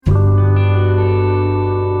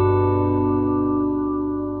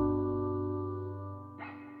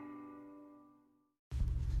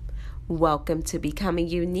Welcome to Becoming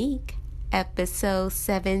Unique, episode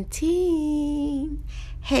 17.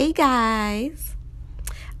 Hey guys.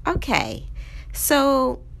 Okay,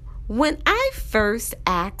 so when I first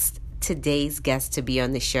asked today's guest to be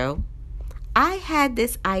on the show, I had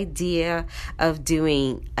this idea of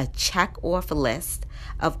doing a check off list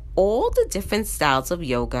of all the different styles of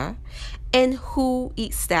yoga and who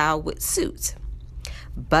each style would suit.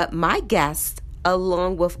 But my guest,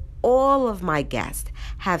 along with all of my guests,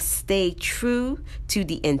 have stayed true to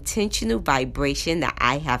the intentional vibration that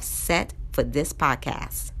I have set for this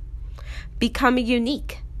podcast. Becoming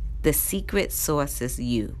unique, the secret sauce is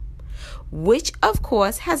you, which of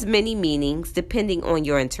course has many meanings depending on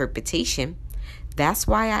your interpretation. That's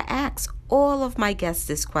why I ask all of my guests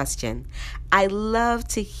this question. I love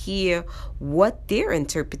to hear what their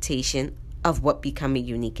interpretation of what becoming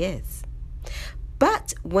unique is.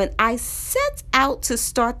 But when I set out to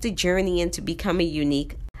start the journey into becoming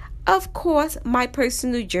unique, of course, my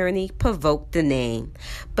personal journey provoked the name.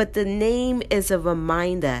 But the name is a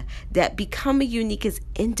reminder that becoming unique is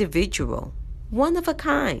individual, one of a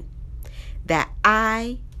kind, that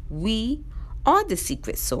we are the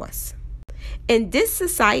secret sauce. In this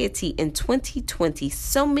society in 2020,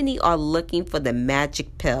 so many are looking for the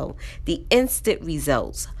magic pill, the instant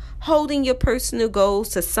results, holding your personal goals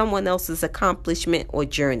to someone else's accomplishment or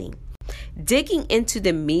journey. Digging into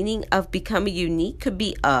the meaning of becoming unique could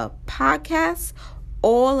be a podcast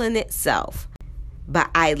all in itself.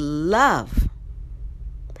 But I love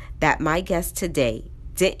that my guest today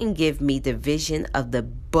didn't give me the vision of the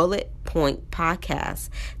bullet point podcast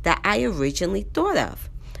that I originally thought of,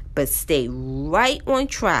 but stay right on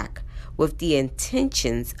track with the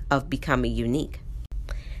intentions of becoming unique.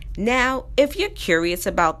 Now, if you're curious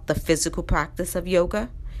about the physical practice of yoga,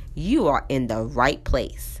 you are in the right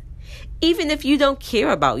place. Even if you don't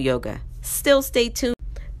care about yoga, still stay tuned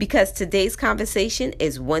because today's conversation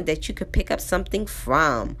is one that you could pick up something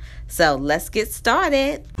from. So let's get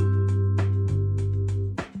started.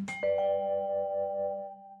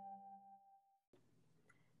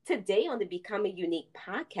 Today on the Becoming Unique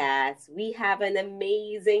podcast, we have an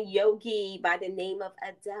amazing yogi by the name of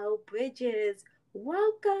Adele Bridges.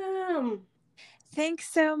 Welcome.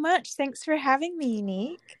 Thanks so much. Thanks for having me,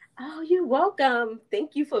 Unique. Oh, you're welcome.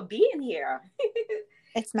 Thank you for being here.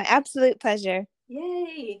 It's my absolute pleasure.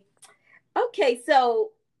 Yay. Okay, so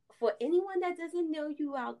for anyone that doesn't know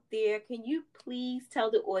you out there, can you please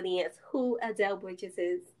tell the audience who Adele Bridges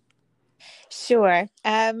is? Sure.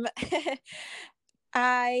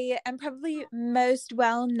 I am probably most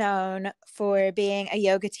well known for being a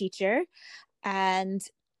yoga teacher, and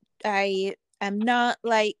I am not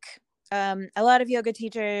like a lot of yoga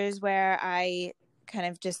teachers where I kind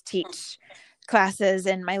of just teach classes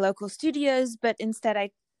in my local studios, but instead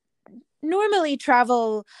I normally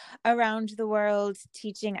travel around the world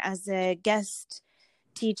teaching as a guest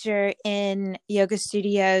teacher in yoga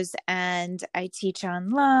studios, and I teach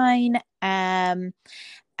online. And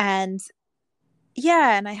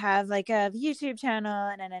I have like a YouTube channel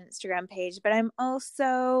and an Instagram page, but I'm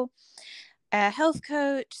also a health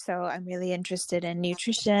coach. So I'm really interested in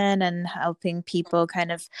nutrition and helping people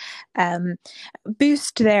kind of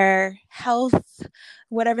boost their health,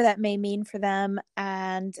 whatever that may mean for them.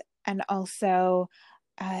 And also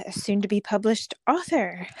a soon to be published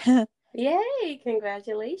author. Yay,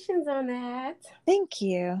 congratulations on that. Thank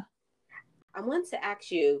you. I want to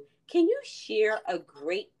ask you, can you share a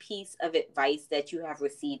great piece of advice that you have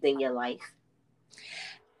received in your life?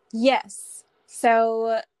 Yes.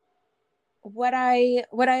 So what I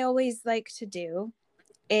always like to do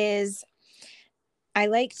is I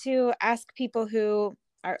like to ask people who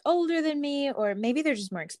are older than me, or maybe they're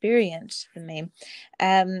just more experienced than me.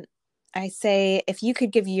 I say, if you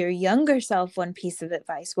could give your younger self one piece of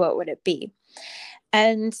advice, what would it be?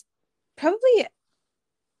 And probably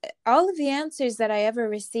all of the answers that I ever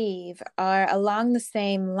receive are along the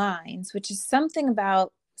same lines, which is something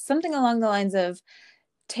along the lines of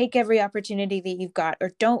take every opportunity that you've got,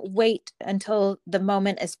 or don't wait until the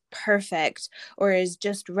moment is perfect or is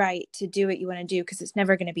just right to do what you want to do, because it's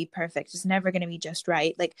never going to be perfect. It's never going to be just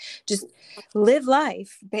right. Like, just live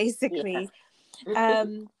life, basically. Yeah.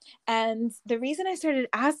 And the reason I started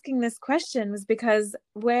asking this question was because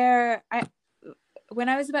when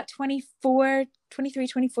I was about 23,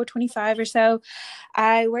 24, 25 or so,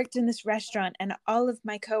 I worked in this restaurant, and all of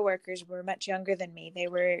my coworkers were much younger than me. They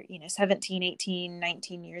were, 17, 18,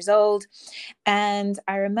 19 years old. And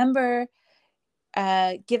I remember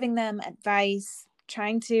giving them advice,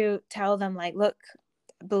 trying to tell them, like, look,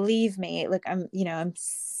 believe me, look, I'm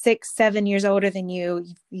 6, 7 years older than you.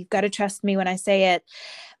 You've got to trust me when I say it.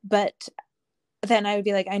 But then I would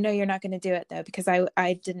be like, I know you're not going to do it though, because I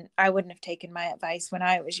wouldn't have taken my advice when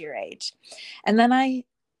I was your age. And then I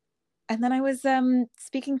was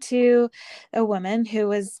speaking to a woman who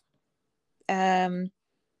was in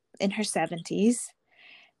her 70s,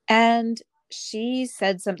 and she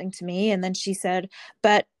said something to me, and then she said,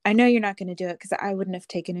 but I know you're not going to do it because I wouldn't have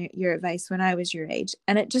taken your advice when I was your age.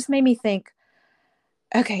 And it just made me think,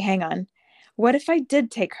 okay, hang on. What if I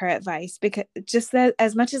did take her advice? Because just that,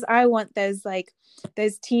 as much as I want those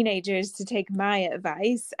teenagers to take my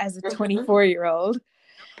advice as a 24-year-old,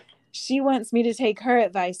 she wants me to take her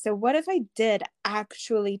advice. So what if I did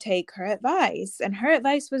actually take her advice? And her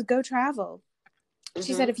advice was go travel.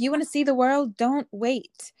 She said, if you want to see the world, don't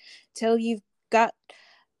wait till you've got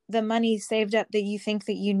the money saved up that you think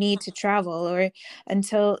that you need to travel, or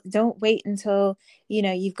don't wait until,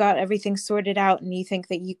 you've got everything sorted out and you think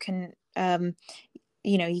that you can,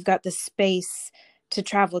 you've got the space to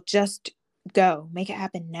travel. Just go, make it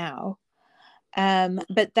happen now.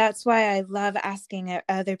 But that's why I love asking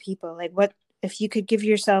other people, like, what if you could give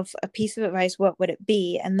yourself a piece of advice, what would it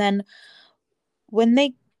be? And then when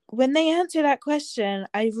they answer that question,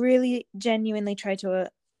 I really genuinely try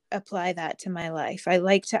to apply that to my life. I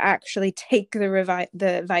like to actually take the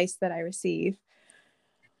advice that I receive.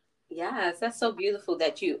 Yes, that's so beautiful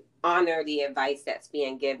that you honor the advice that's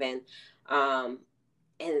being given. And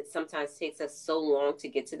it sometimes takes us so long to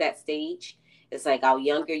get to that stage. It's like our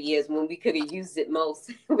younger years when we could have used it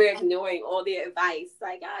most. We're ignoring all the advice.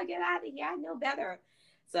 Like, oh, get out of here. I know better.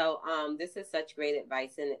 So this is such great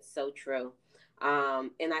advice, and it's so true.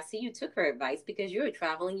 And I see you took her advice because you're a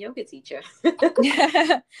traveling yoga teacher.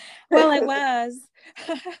 Well, I was.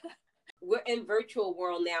 We're in virtual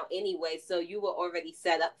world now anyway, so you were already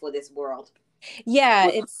set up for this world. Yeah,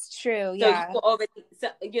 it's true. So you Yeah. were already, so,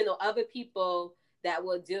 other people that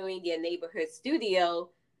were doing their neighborhood studio,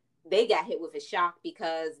 they got hit with a shock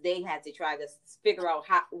because they had to try to figure out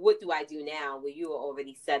what do I do now, where you were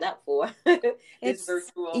already set up for this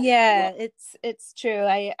virtual yeah, world. it's true.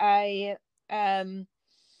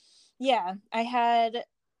 Yeah, I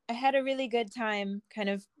had a really good time kind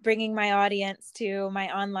of bringing my audience to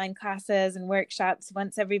my online classes and workshops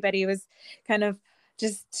once everybody was kind of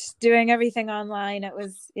just doing everything online. It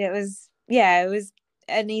was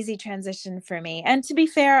an easy transition for me. And to be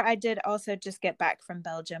fair, I did also just get back from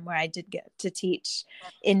Belgium, where I did get to teach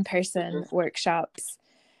in-person workshops.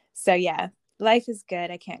 So yeah, life is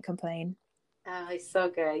good. I can't complain. Oh, it's so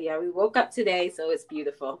good. Yeah, we woke up today, so it's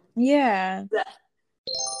beautiful. Yeah.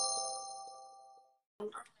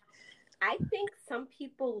 I think some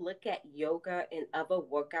people look at yoga and other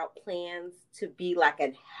workout plans to be like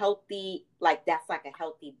a healthy, like that's like a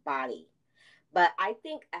healthy body. But I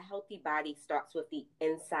think a healthy body starts with the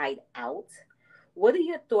inside out. What are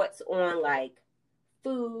your thoughts on like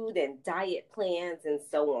food and diet plans and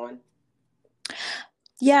so on?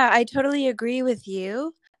 Yeah, I totally agree with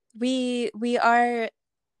you. We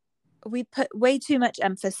put way too much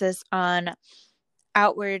emphasis on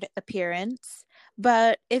outward appearance,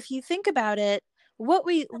 but if you think about it, what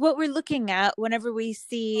we're looking at whenever we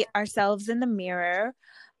see ourselves in the mirror,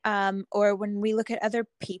 or when we look at other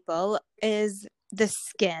people, is the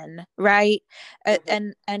skin, right?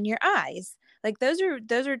 And your eyes. Like those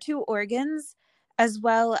are two organs, as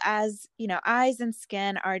well as, eyes and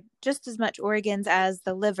skin are just as much organs as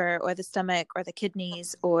the liver or the stomach or the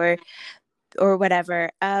kidneys or whatever.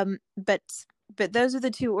 But those are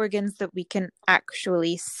the two organs that we can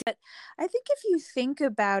actually see. But I think if you think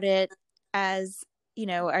about it as,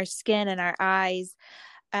 our skin and our eyes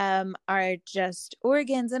are just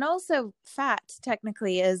organs, and also fat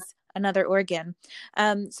technically is another organ.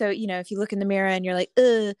 So, if you look in the mirror and you're like,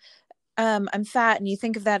 ugh, I'm fat, and you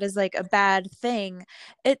think of that as like a bad thing,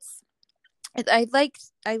 I like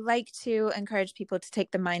to encourage people to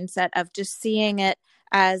take the mindset of just seeing it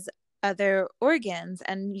as other organs.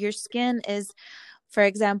 And your skin is, for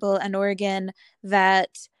example, an organ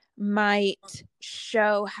that might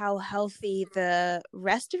show how healthy the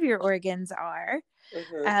rest of your organs are.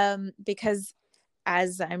 Because,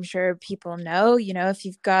 as I'm sure people know, if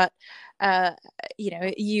you've got,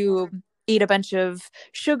 you eat a bunch of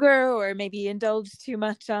sugar, or maybe indulge too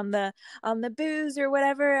much on the booze or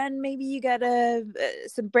whatever, and maybe you got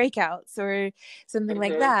some breakouts or something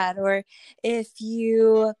like that. Or if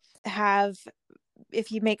you have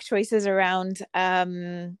if you make choices around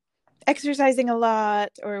exercising a lot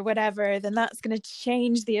or whatever, then that's going to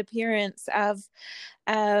change the appearance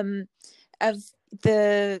um of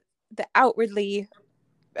the outwardly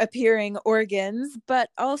appearing organs. But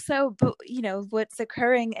what's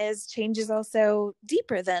occurring is changes also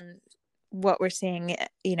deeper than what we're seeing,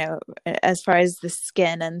 as far as the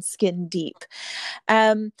skin and skin deep.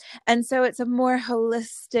 And so it's a more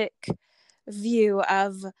holistic view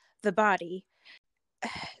of the body.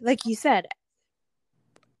 Like you said,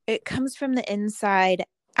 it comes from the inside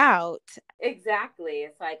out. Exactly.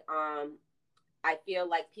 It's like I feel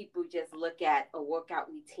like people just look at a workout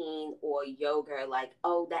routine or yoga like,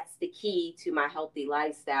 oh, that's the key to my healthy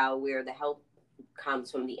lifestyle, where the health comes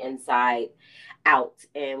from the inside out.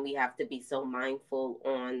 And we have to be so mindful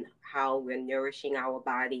on how we're nourishing our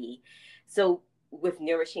body. So, with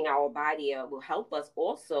nourishing our body, it will help us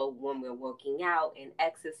also when we're working out and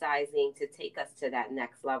exercising to take us to that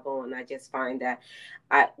next level. And I just find that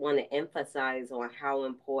I want to emphasize on how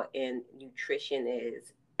important nutrition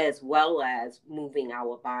is, as well as moving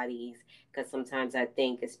our bodies, because sometimes I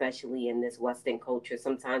think, especially in this Western culture,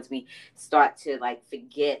 sometimes we start to like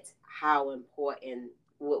forget how important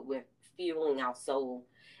what we're fueling our soul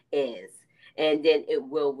is. And then it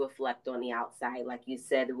will reflect on the outside. Like you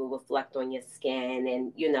said, it will reflect on your skin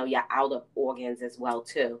and, your outer organs as well,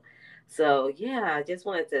 too. So, yeah, I just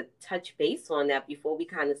wanted to touch base on that before we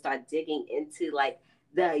kind of start digging into like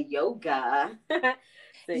the yoga. Since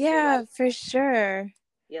you're Yeah, like, for sure.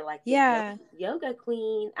 you're like the Yeah. yoga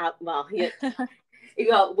queen.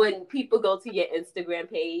 Well, when people go to your Instagram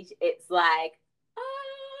page, it's like,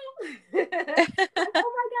 oh, like,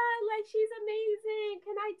 oh my God, like she's amazing.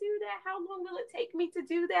 Can I do that? How long will it take me to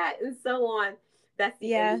do that? And so on. That's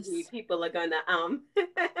the energy Yes. people are gonna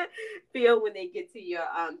feel when they get to your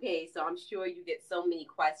page. So I'm sure you get so many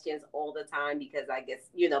questions all the time, because I guess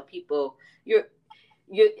people,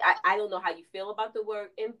 I don't know how you feel about the word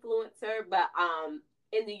influencer, but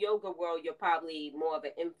in the yoga world, you're probably more of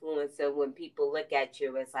an influencer. When people look at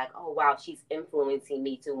you, it's like, oh wow, she's influencing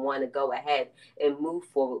me to want to go ahead and move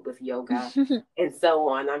forward with yoga and so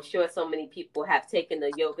on. I'm sure so many people have taken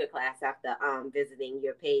a yoga class after visiting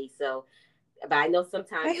your page. So, but I know I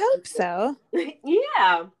sometimes hope people, so.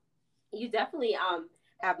 yeah, you definitely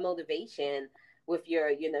have motivation with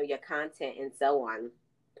your content and so on.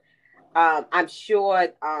 I'm sure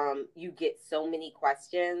you get so many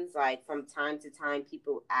questions, like from time to time,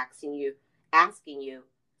 people asking you,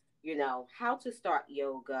 how to start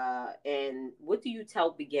yoga, and what do you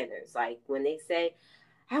tell beginners? Like when they say,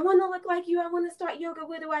 I want to look like you, I want to start yoga,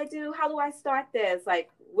 what do I do? How do I start this?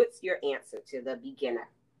 Like, what's your answer to the beginner?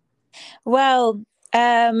 Well,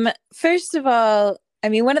 first of all, I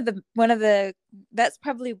mean, one of the that's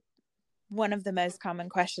probably one of the most common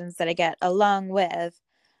questions that I get, along with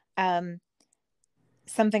um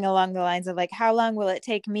something along the lines of like, how long will it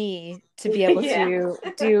take me to be able Yeah. to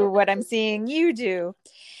do what I'm seeing you do?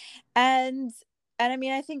 And I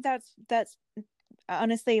mean, I think that's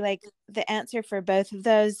honestly, like, the answer for both of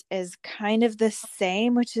those is kind of the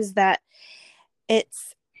same, which is that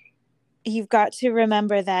it's you've got to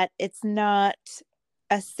remember that it's not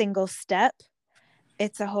a single step.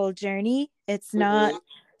 It's a whole journey. It's not Hmm.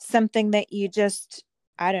 something that you just,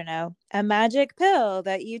 I don't know, a magic pill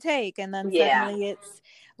that you take and then Yeah. suddenly it's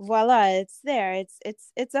voila, it's there.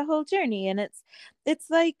 It's a whole journey, and it's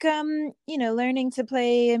like learning to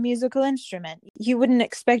play a musical instrument. You wouldn't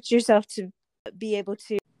expect yourself to be able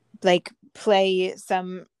to like create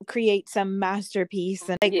some masterpiece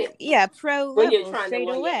and like, Yeah. yeah, pro When you're level trying to straight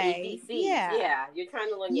learn your away. ABCs, Yeah. yeah, you're trying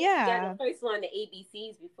to learn you gotta Yeah, first learn the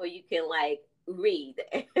ABCs before you can like read.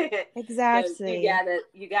 So you exactly. gotta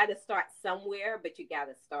you gotta start somewhere, but you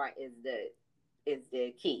gotta start is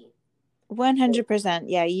the key. 100%.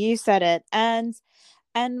 Yeah, you said it. And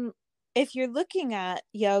if you're looking at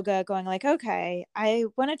yoga going like, okay, I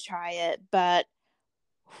want to try it, but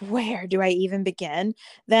where do I even begin?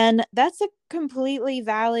 Then that's a completely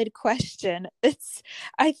valid question.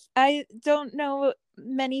 I don't know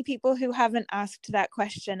many people who haven't asked that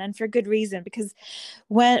question, and for good reason, because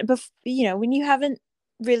when you haven't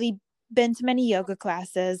really been to many yoga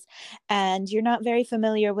classes and you're not very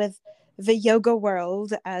familiar with the yoga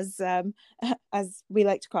world, as we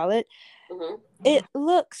like to call it, Hmm. it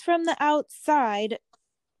looks from the outside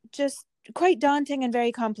just quite daunting and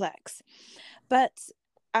very complex. But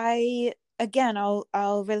I'll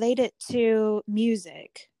relate it to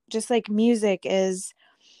music. Just like music is,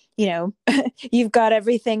 you've got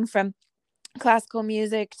everything from classical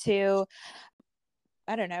music to,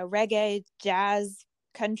 I don't know, reggae, jazz,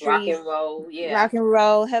 Rock country, and roll, yeah. rock and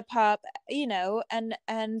roll, hip hop,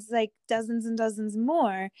 and like dozens and dozens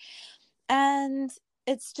more. And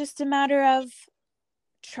it's just a matter of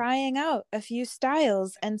trying out a few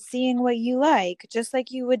styles and seeing what you like, just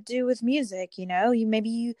like you would do with music.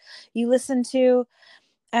 You listen to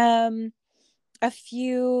um a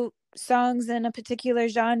few songs in a particular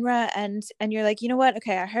genre, and you're like, you know what,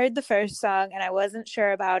 okay, I heard the first song and I wasn't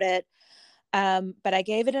sure about it, but I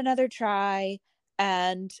gave it another try,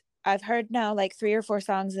 and I've heard now like 3 or 4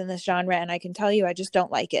 songs in this genre, and I can tell you I just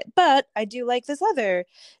don't like it, but I do like this other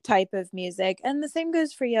type of music. And the same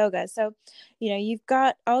goes for yoga. So, you've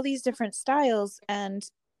got all these different styles, and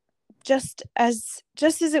just as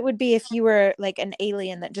it would be if you were like an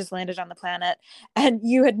alien that just landed on the planet and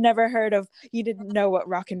you had never heard of, you didn't know what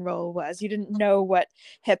rock and roll was, you didn't know what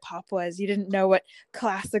hip hop was, you didn't know what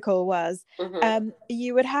classical was.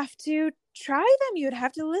 You would have to try them, you would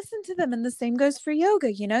have to listen to them. And the same goes for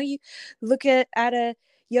yoga. You look at a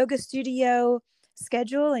yoga studio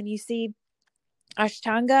schedule and you see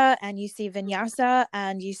Ashtanga and you see Vinyasa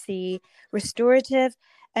and you see restorative,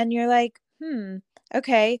 and you're like,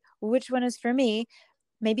 okay, which one is for me?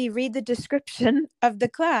 Maybe read the description of the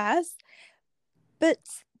class, but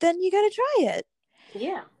then you got to try it.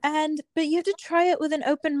 Yeah. But you have to try it with an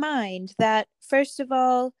open mind that, first of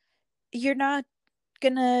all, you're not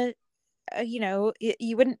gonna,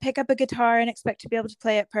 you wouldn't pick up a guitar and expect to be able to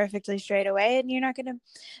play it perfectly straight away. And you're not gonna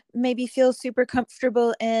maybe feel super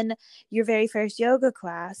comfortable in your very first yoga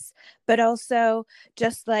class. But also,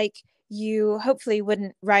 just like you hopefully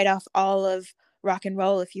wouldn't write off all of rock and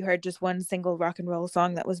roll if you heard just one single rock and roll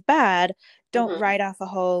song that was bad, don't write off a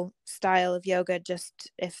whole style of yoga just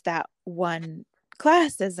if that one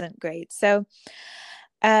class isn't great. So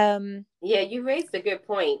yeah, you raised a good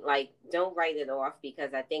point. Like, don't write it off,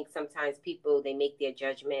 because I think sometimes people, they make their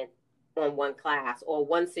judgment on one class or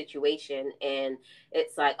one situation, and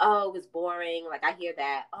it's like, oh, it was boring. Like, I hear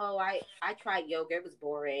that, oh, I tried yoga, it was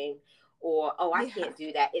boring, or oh, I can't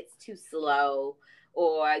do that, it's too slow,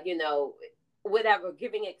 or whatever,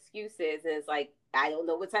 giving excuses. And it's like, I don't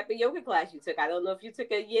know what type of yoga class you took. I don't know if you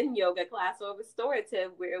took a yin yoga class or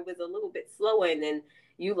restorative where it was a little bit slower, and then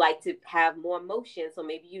you like to have more motion, so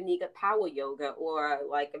maybe you need a power yoga or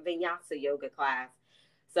like a vinyasa yoga class.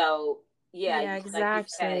 So yeah, exactly. like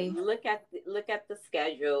you said, look at the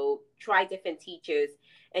schedule, try different teachers.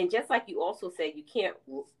 And just like you also said, you can't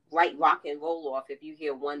write rock and roll off if you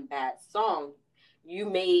hear one bad song. You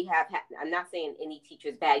may have I'm not saying any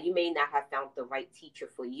teacher's bad, you may not have found the right teacher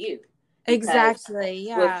for you. Exactly.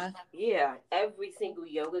 Yeah. Every single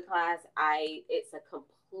yoga class, it's a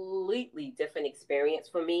completely different experience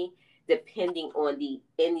for me, depending on the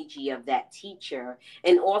energy of that teacher.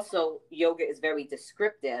 And also, yoga is very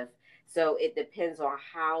descriptive, so it depends on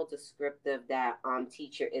how descriptive that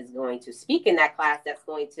teacher is going to speak in that class, that's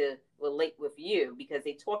going to relate with you, because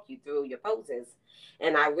they talk you through your poses.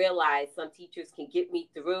 And I realize some teachers can get me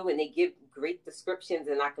through and they give great descriptions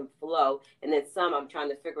and I can flow. And then some, I'm trying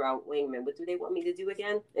to figure out, wait a minute, what do they want me to do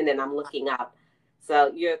again? And then I'm looking up.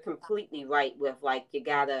 So you're completely right with, like, you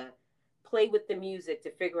gotta play with the music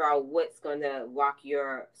to figure out what's gonna rock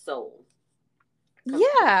your soul.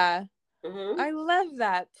 Yeah. I love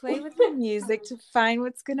that. Play with the music to find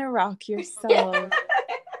what's gonna rock your soul.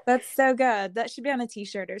 That's so good. That should be on a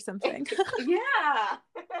t-shirt or something. Yeah.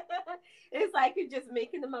 It's like you're just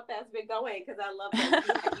making them up as we're going, because I love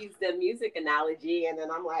that you use the music analogy, and then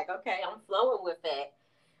I'm like, okay, I'm flowing with it.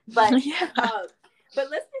 But but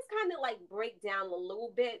let's just kind of like break down a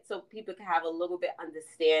little bit so people can have a little bit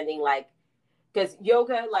understanding, like, because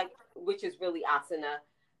yoga, like, which is really asana,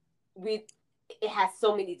 it has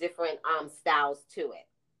so many different styles to it.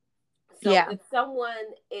 So if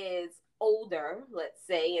someone is older, let's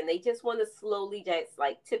say, and they just want to slowly just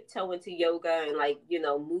like tiptoe into yoga and, like,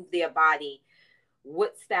 move their body,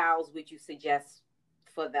 what styles would you suggest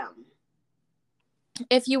for them?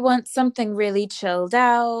 If you want something really chilled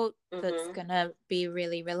out, that's gonna be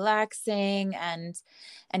really relaxing and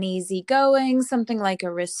easy going, something like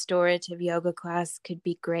a restorative yoga class could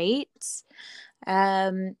be great.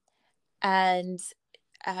 And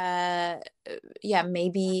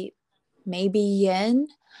maybe yin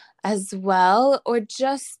as well, or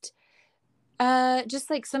just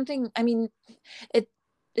like something, I mean, it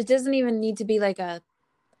doesn't even need to be like a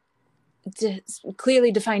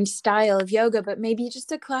clearly defined style of yoga, but maybe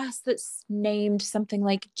just a class that's named something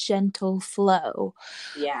like gentle flow,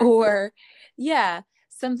 or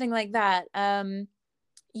something like that.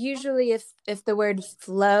 Usually if the word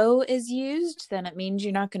flow is used, then it means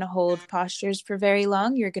you're not going to hold postures for very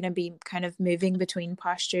long. You're going to be kind of moving between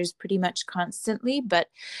postures pretty much constantly. But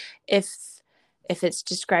if it's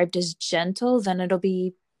described as gentle, then it'll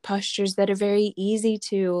be postures that are very easy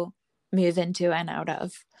to move into and out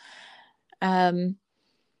of. Now,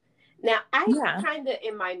 I kind of,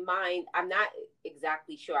 in my mind, I'm not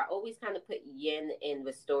exactly sure. I always kind of put yin and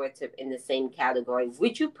restorative in the same category.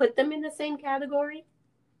 Would you put them in the same category?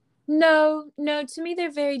 No, to me they're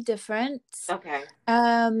very different. Okay.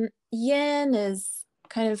 Yin is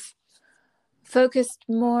kind of focused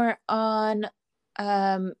more on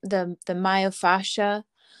the myofascia,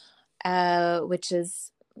 which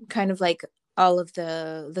is kind of like all of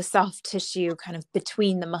the soft tissue kind of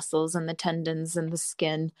between the muscles and the tendons and the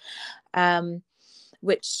skin,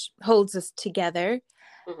 which holds us together.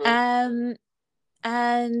 Mm-hmm. Um,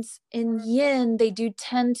 and in yin, they do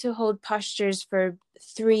tend to hold postures for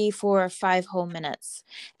 3, 4, or 5 whole minutes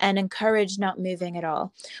and encourage not moving at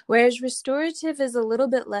all. Whereas restorative is a little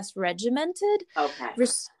bit less regimented. Okay.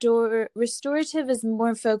 Restorative is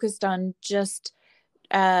more focused on just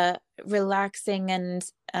relaxing, and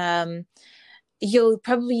you'll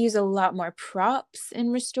probably use a lot more props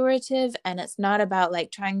in restorative, and it's not about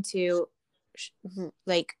like trying to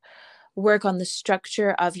like work on the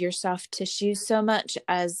structure of your soft tissues so much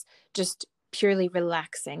as just purely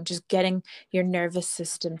relaxing, just getting your nervous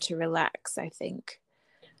system to relax, I think.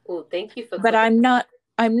 Well, thank you for But I'm not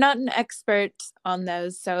an expert on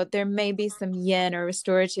those, so there may be some yin or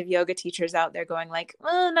restorative yoga teachers out there going like,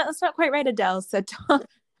 oh no, that's not quite right, Adele, so don't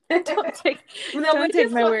take No, we're don't take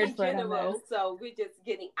just my word talking for it on this. general, so we're just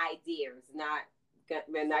getting ideas,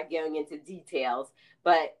 we're not going into details.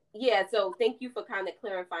 But yeah, so thank you for kind of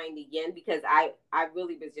clarifying the yin, because I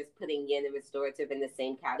really was just putting yin and restorative in the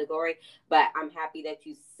same category. But I'm happy that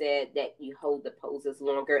you said that you hold the poses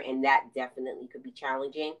longer, and that definitely could be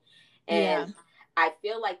challenging. Yeah. And I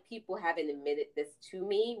feel like people haven't admitted this to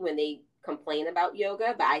me when they complain about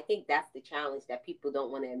yoga, but I think that's the challenge that people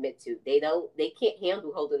don't want to admit to. They can't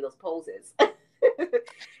handle holding those poses.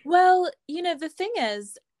 Well, the thing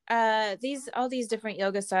is, all these different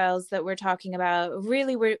yoga styles that we're talking about,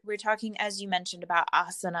 really we're talking, as you mentioned, about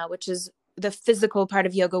asana, which is the physical part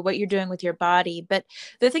of yoga, what you're doing with your body. But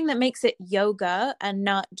the thing that makes it yoga and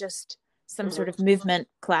not just some Mm-hmm. sort of movement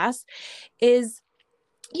class is,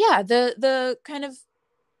 yeah, the kind of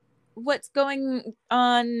what's going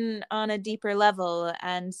on a deeper level.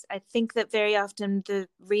 And I think that very often the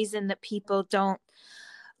reason that people don't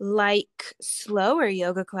like slower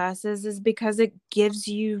yoga classes is because it gives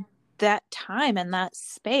you that time and that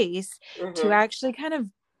space to Mm-hmm. actually kind of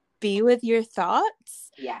be with your thoughts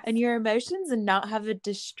Yes. and your emotions and not have a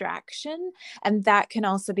distraction, and that can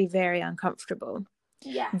also be very uncomfortable,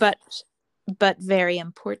 Yes. but very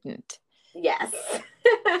important. Yes.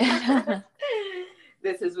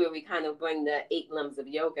 This is where we kind of bring the 8 limbs of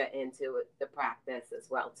yoga into the practice as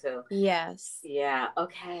well too. Yes. Yeah.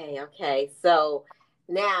 Okay. So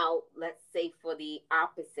now let's say for the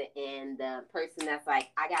opposite end, the person that's like,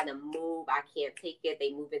 I gotta move, I can't take it,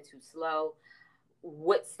 they moving too slow.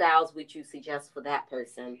 What styles would you suggest for that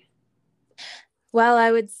person? Well,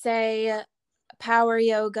 I would say power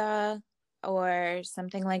yoga or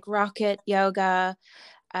something like rocket yoga.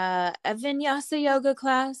 A vinyasa yoga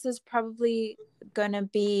class is probably going to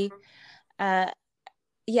be, uh,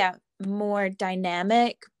 yeah, more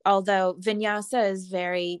dynamic. Although vinyasa is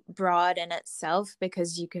very broad in itself,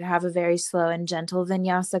 because you could have a very slow and gentle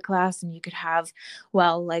vinyasa class, and you could have,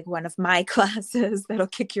 well, like one of my classes that'll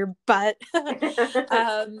kick your butt,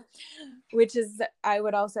 which is, I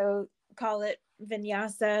would also call it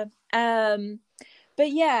vinyasa.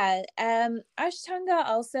 But yeah, Ashtanga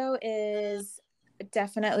also is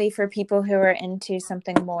definitely for people who are into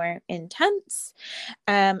something more intense,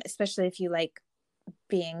 especially if you like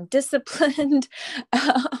being disciplined.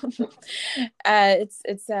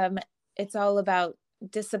 It's all about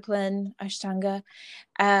discipline, Ashtanga.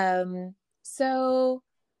 So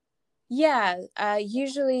yeah,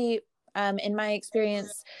 usually, in my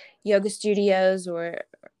experience, yoga studios or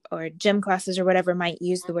gym classes or whatever might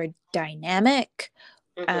use the word dynamic,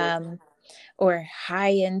 Mm-hmm. or high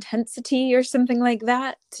intensity or something like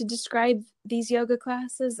that to describe these yoga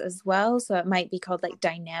classes as well. So it might be called like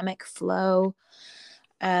dynamic flow.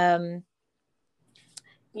 Yeah,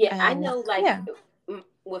 I And know, like yeah.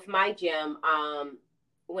 with my gym,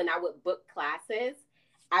 when I would book classes,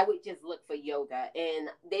 I would just look for yoga, and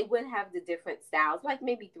they would have the different styles, like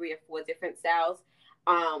maybe 3 or 4 different styles.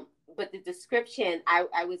 But the description,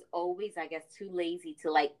 I was always, I guess, too lazy to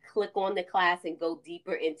like click on the class and go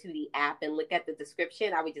deeper into the app and look at the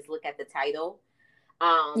description. I would just look at the title,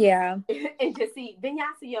 um, Yeah. and just see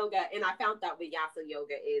Vinyasa yoga. And I found out Vinyasa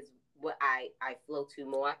yoga is what I flow to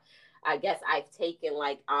more. I guess I've taken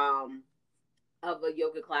like of a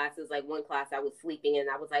yoga classes. Like one class I was sleeping and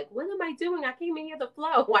I was like, what am I doing? I came in here to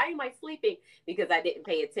flow. Why am I sleeping? Because I didn't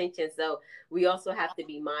pay attention. So we also have to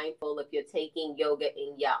be mindful if you're taking yoga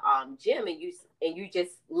in your gym and you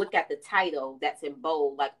just look at the title that's in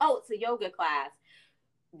bold, like, oh, it's a yoga class.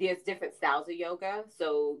 there's different styles of yoga,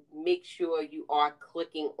 so make sure you are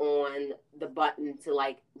clicking on the button to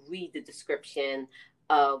like read the description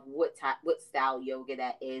of what style yoga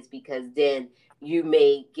that is, because then you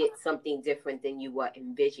may get something different than you were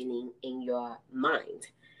envisioning in your mind.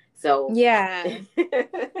 So Yeah.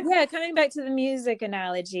 Yeah, coming back to the music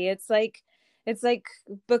analogy, it's like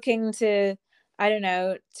booking to, I don't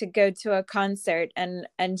know, to go to a concert and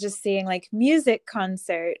just seeing like music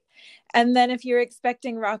concert. And then if you're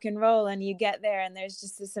expecting rock and roll and you get there and there's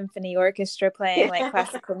just a symphony orchestra playing like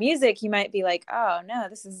classical music, you might be like, "Oh, no,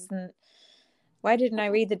 this isn't, why didn't I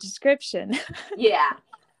read the description?" yeah,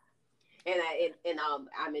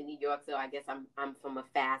 I'm in New York, so I guess I'm from a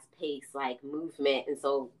fast paced like movement, and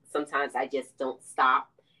so sometimes I just don't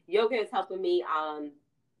stop. Yoga is helping me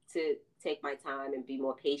to take my time and be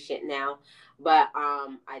more patient now, but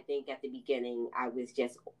I think at the beginning I was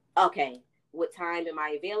just okay. What time am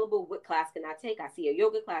I available? What class can I take? I see a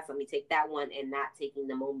yoga class. Let me take that one, and not taking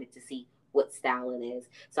the moment to see what style it is.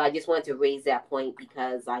 So I just wanted to raise that point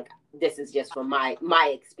because like this is just from my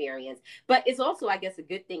experience, but it's also, I guess, a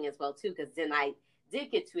good thing as well too, because then I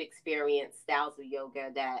did get to experience styles of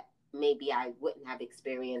yoga that maybe I wouldn't have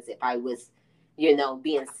experienced if I was,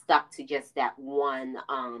 being stuck to just that one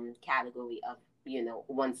category of,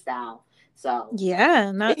 one style. So Yeah,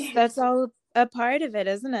 and that's all a part of it,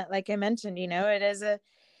 isn't it? Like I mentioned, it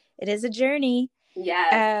is a journey.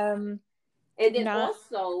 yes. Um And then not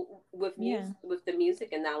also with Yeah. music, with the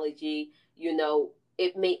music analogy,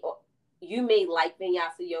 it may, you may like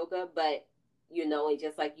vinyasa yoga, but and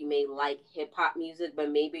just like you may like hip hop music, but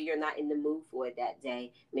maybe you're not in the mood for it that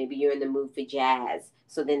day. Maybe you're in the mood for jazz.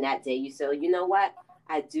 So then that day you say, you know what?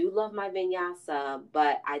 I do love my vinyasa,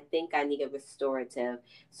 but I think I need a restorative.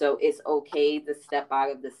 So it's okay to step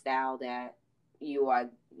out of the style that you are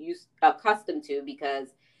accustomed to, because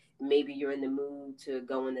maybe you're in the mood to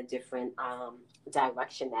go in a different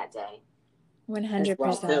direction that day as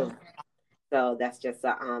well 100%. too. So that's just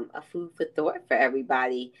a food for thought for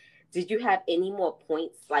everybody. Did you have any more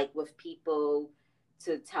points like with people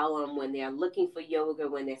to tell them when they're looking for yoga,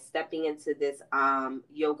 when they're stepping into this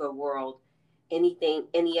yoga world? Anything,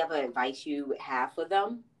 any other advice you would have for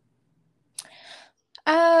them?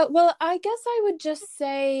 Well, I guess I would just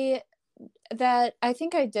say that I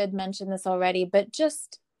think I did mention this already, but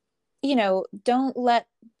just, don't let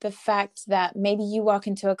the fact that maybe you walk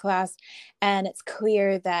into a class and it's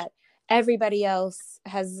clear that everybody else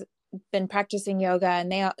has been practicing yoga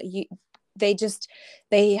and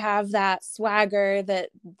they have that swagger that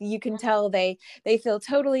you can tell they feel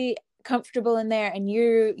totally comfortable in there, and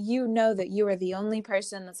you know that you are the only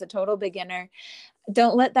person that's a total beginner.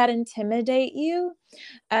 Don't let that intimidate you.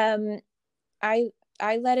 um I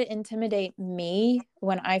I let it intimidate me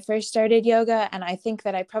when I first started yoga, and I think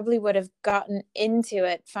that I probably would have gotten into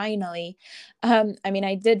it finally. I mean,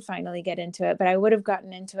 I did finally get into it, but I would have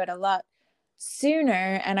gotten into it a lot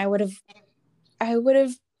sooner, and I would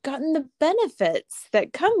have gotten the benefits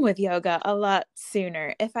that come with yoga a lot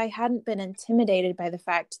sooner if I hadn't been intimidated by the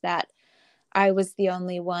fact that I was the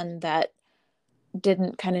only one that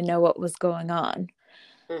didn't kind of know what was going on.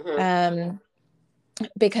 Mm-hmm. Um,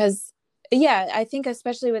 because yeah, I think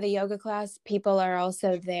especially with a yoga class, people are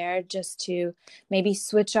also there just to maybe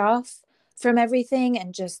switch off from everything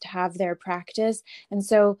and just have their practice. And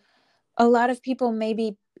so a lot of people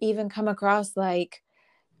maybe even come across like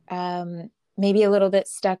maybe a little bit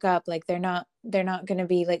stuck up, like they're not going to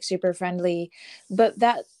be like super friendly, but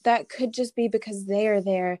that could just be because they are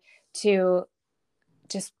there to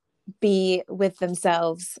just be with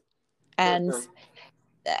themselves. And Mm-hmm.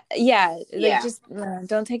 yeah, like Yeah. just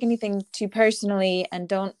don't take anything too personally, and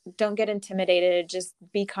don't get intimidated. Just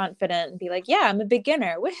be confident and be like, yeah, I'm a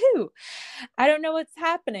beginner, woohoo, I don't know what's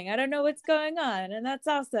happening, I don't know what's going on, and that's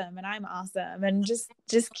awesome, and I'm awesome, and just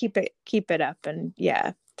keep it up, and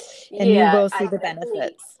yeah, and you Yeah, will see I the definitely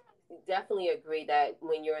benefits. definitely agree that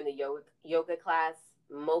when you're in the yoga class,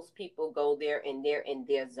 most people go there and they're in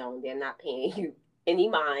their zone. They're not paying you any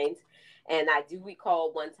mind. And I do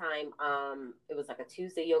recall one time, it was like a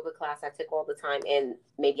Tuesday yoga class I took all the time, and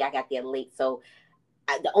maybe I got there late, so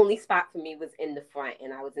the only spot for me was in the front,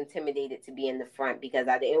 and I was intimidated to be in the front because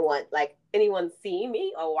I didn't want like anyone seeing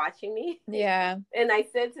me or watching me. Yeah. And I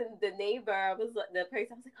said to the neighbor, the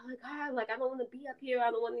person, I was like, oh my God, like I don't want to be up here.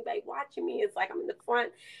 I don't want anybody watching me. It's like I'm in the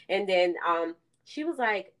front. And then she was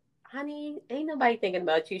like, honey, ain't nobody thinking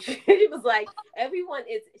about you. She was like,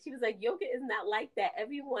 she was like, yoga is not like that.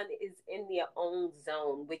 Everyone is in their own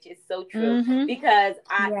zone, which is so true, Mm-hmm. because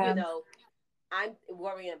Yeah. I'm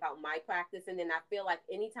worrying about my practice. And then I feel like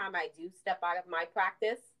anytime I do step out of my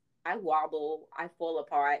practice, I wobble, I fall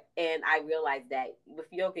apart, and I realized that with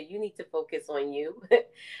yoga, you need to focus on you,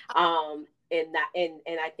 and not and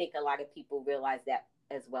I think a lot of people realize that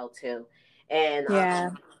as well too. And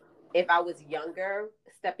Yeah. if I was younger,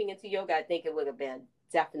 stepping into yoga, I think it would have been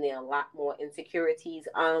definitely a lot more insecurities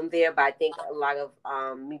there. But I think a lot of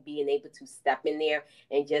me being able to step in there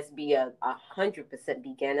and just be a 100%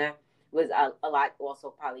 beginner was a lot also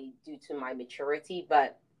probably due to my maturity.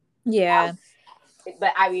 Yeah.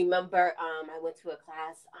 But I remember I went to a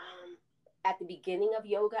class at the beginning of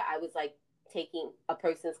yoga. I was like taking a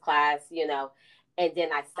person's class, and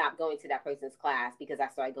then I stopped going to that person's class because I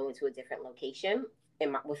started going to a different location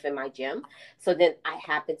within my gym. So then I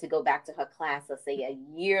happened to go back to her class, let's say a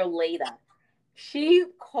year later. She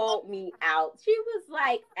called me out. She was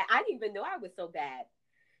like, I didn't even know I was so bad.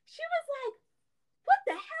 She was like, what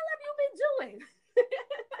the hell have you been doing?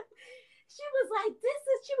 She was like,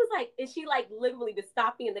 she was like, and she like literally was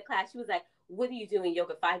stopping in the class. She was like, what are you doing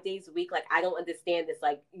yoga 5 days a week? Like, I don't understand this.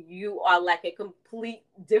 Like, you are like a complete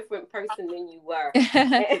different person than you were.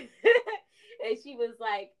 And, and she was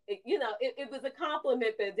like, it was a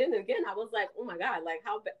compliment. But then again, I was like, oh my God, like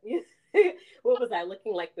how, what was I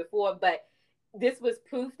looking like before? But this was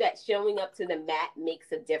proof that showing up to the mat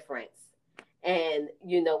makes a difference. And,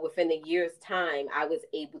 within a year's time, I was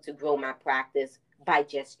able to grow my practice by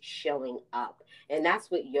just showing up. And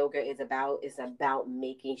that's what yoga is about. It's about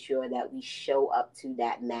making sure that we show up to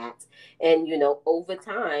that mat. And, over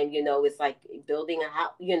time, it's like building a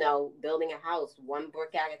house, building a house one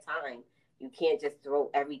brick at a time. You can't just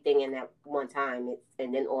throw everything in at one time.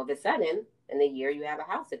 And then all of a sudden, in a year, you have a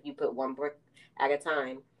house if you put one brick at a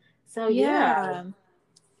time. So, yeah. Yeah.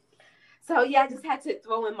 So yeah, I just had to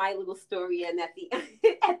throw in my little story in at the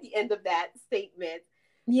at the end of that statement.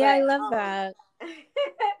 Yeah, I But love that.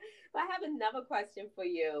 but I have another question for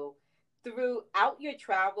you. Throughout your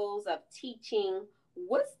travels of teaching,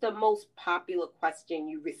 what's the most popular question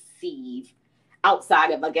you receive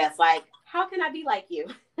outside of, I guess, like, how can I be like you?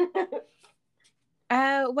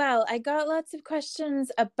 Well, I got lots of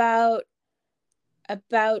questions about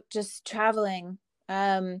just traveling.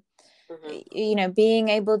 Being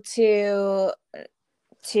able to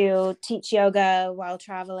teach yoga while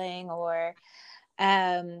traveling, or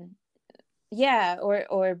yeah,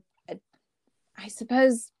 or I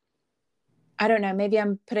suppose, I don't know, maybe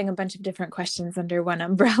I'm putting a bunch of different questions under one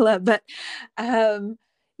umbrella, but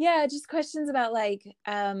yeah, just questions about like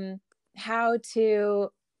how to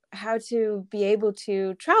be able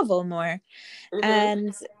to travel more. Mm-hmm.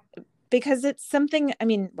 And because it's something, I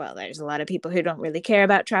mean, well, there's a lot of people who don't really care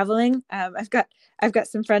about traveling. I've got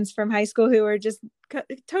some friends from high school who are just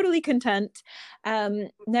totally content,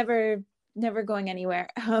 never going anywhere.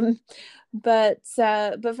 But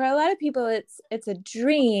for a lot of people, it's a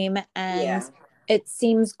dream, and Yeah. it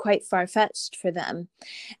seems quite far-fetched for them.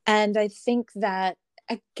 And I think that,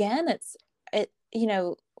 again,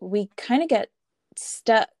 we kind of get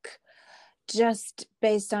stuck just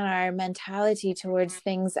based on our mentality towards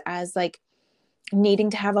things as like needing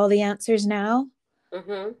to have all the answers now,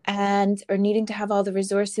 Mm-hmm. and or needing to have all the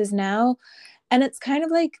resources now. And it's kind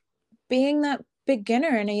of like being that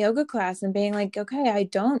beginner in a yoga class and being like, okay, I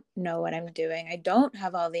don't know what I'm doing, I don't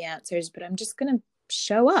have all the answers, but I'm just going to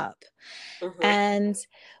show up. Mm-hmm. And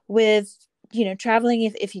with traveling,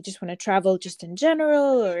 if you just want to travel just in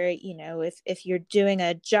general, or if you're doing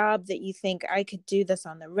a job that you think, I could do this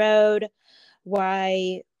on the road,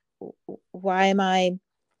 why am I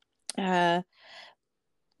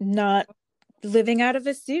not living out of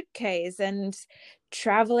a suitcase and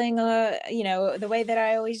traveling the way that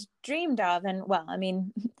I always dreamed of? And well, I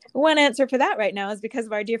mean, one answer for that right now is because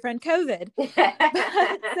of our dear friend COVID.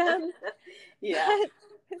 Yeah.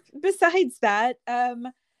 But besides that,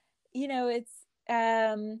 it's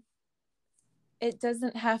it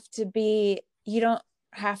doesn't have to be, you don't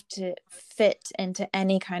have to fit into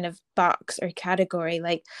any kind of box or category.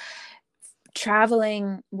 Like,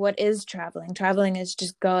 traveling, what is traveling? Traveling is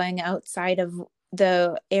just going outside of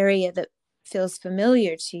the area that feels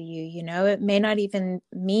familiar to you. It may not even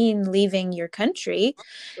mean leaving your country.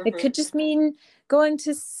 It Mm-hmm. could just mean going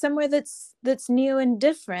to somewhere that's new and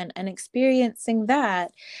different and experiencing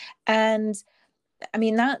that. And I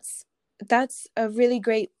mean, that's a really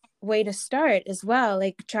great way to start as well.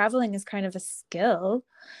 Like, traveling is kind of a skill.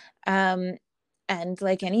 um and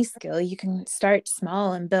like any skill, you can start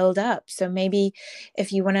small and build up. So maybe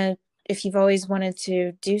if you've always wanted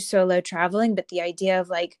to do solo traveling, but the idea of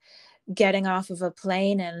like getting off of a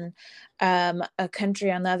plane in a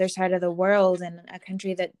country on the other side of the world, and a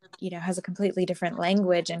country that, you know, has a completely different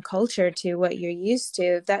language and culture to what you're used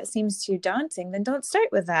to, if that seems too daunting, then don't start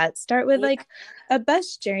with that. Start with Yeah. like a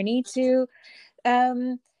bus journey to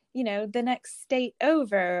you know, the next state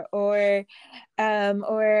over, or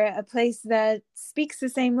a place that speaks the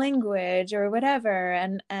same language or whatever,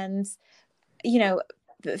 and you know,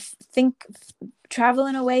 think, travel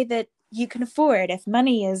in a way that you can afford. If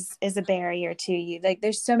money is a barrier to you, like,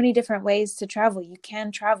 there's so many different ways to travel. You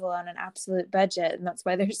can travel on an absolute budget, and that's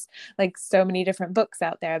why there's like so many different books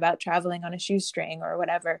out there about traveling on a shoestring or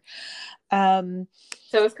whatever.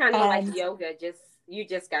 So it's kind of like And yoga. You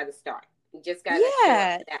just got to start. You just got to show up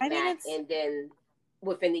yeah, to that I mean, mat, it's and then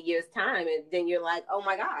within the year's time, and then you're like, oh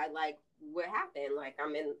my god, like what happened? Like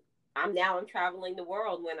I'm traveling the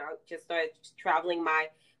world when I just started traveling my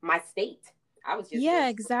state. I was just yeah, doing.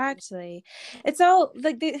 exactly. It's all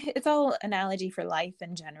like it's all analogy for life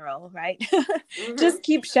in general, right? Mm-hmm. Just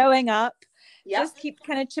keep showing up, Yep. just keep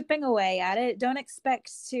kind of chipping away at it. Don't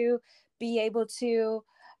expect to be able to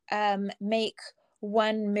make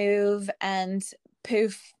one move and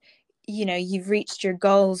poof, you know, you've reached your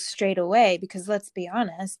goals straight away, because let's be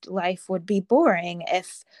honest, life would be boring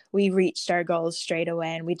if we reached our goals straight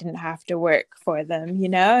away and we didn't have to work for them, you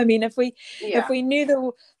know. I mean, if Yeah. we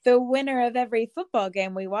knew the winner of every football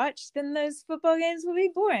game we watched, then those football games would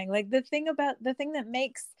be boring. Like, the thing that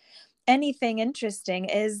makes anything interesting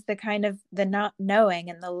is the kind of the not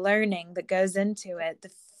knowing and the learning that goes into it,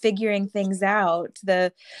 the figuring things out,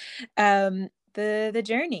 the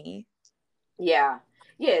journey. Yeah.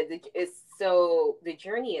 Yeah. The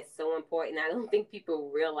journey is so important. I don't think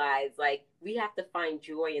people realize, like, we have to find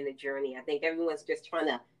joy in the journey. I think everyone's just trying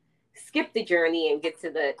to skip the journey and get to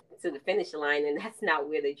the finish line, and that's not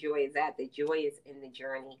where the joy is at. The joy is in the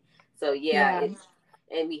journey. So yeah, Yeah.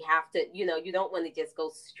 and we have to, you don't want to just go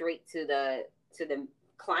straight to the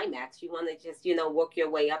climax. You want to just, work your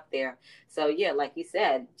way up there. So yeah, like you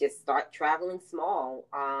said, just start traveling small.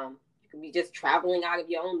 You could be just traveling out of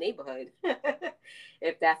your own neighborhood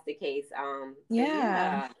if that's the case. And Yeah.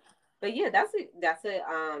 yeah, but yeah, that's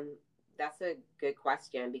a good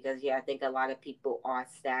question, because yeah, I think a lot of people are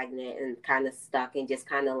stagnant and kind of stuck and just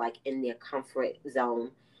kind of like in their comfort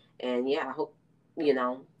zone. And yeah, I hope, you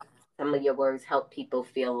know some of your words help people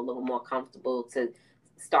feel a little more comfortable to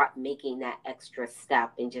start making that extra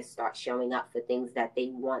step and just start showing up for things that they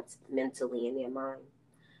want mentally in their mind.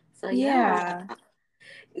 So yeah,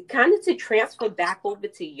 Yeah. kind of to transfer back over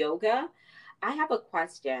to yoga, I have a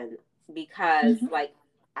question, because Mhm. like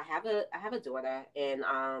I have a daughter, and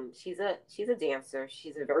she's a dancer.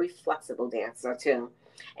 She's a very flexible dancer too.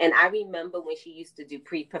 And I remember when she used to do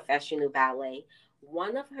pre-professional ballet,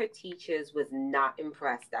 one of her teachers was not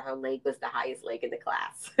impressed that her leg was the highest leg in the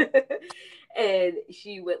class. And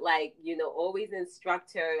she would, like, always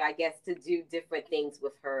instruct her, I guess, to do different things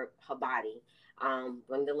with her body.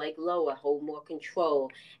 Bring the leg lower, hold more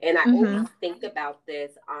control. And I always Mhm. think about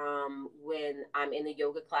this when I'm in a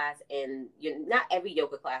yoga class, and not every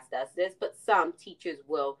yoga class does this, but some teachers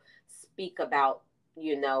will speak about,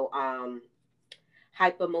 you know,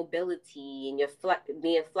 hypermobility, and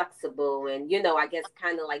being flexible, and, I guess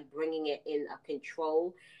kind of like bringing it in a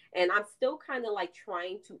control. And I'm still kind of like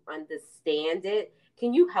trying to understand it.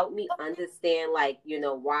 Can you help me understand, like,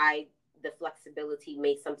 why the flexibility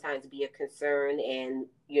may sometimes be a concern, and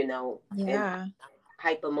Yeah.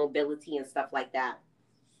 hypermobility and stuff like that?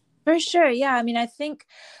 For sure. Yeah. I mean, I think,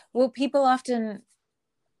 well, people often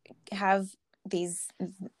have these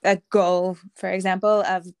a goal, for example,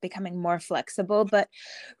 of becoming more flexible, but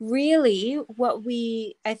really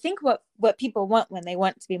I think what people want when they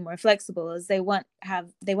want to be more flexible is they want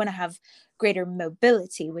to have greater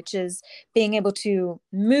mobility, which is being able to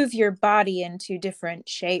move your body into different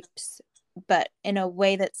shapes, but in a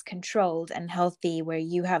way that's controlled and healthy, where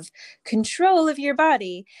you have control of your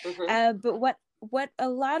body. Mm-hmm. But what a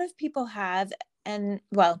lot of people have, and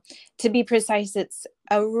well, to be precise, it's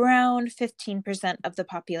around 15% of the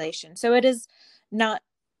population. So it is not,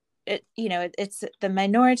 it's the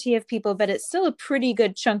minority of people, but it's still a pretty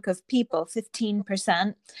good chunk of people. 15%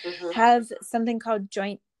 Mm-hmm. have something called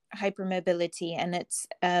joint hypermobility, and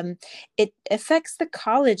it affects the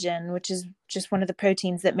collagen, which is just one of the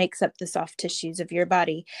proteins that makes up the soft tissues of your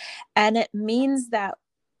body. And it means that,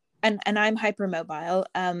 and I'm hypermobile,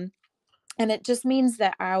 and it just means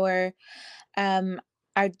that um,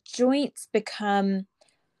 our joints become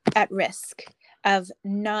at risk of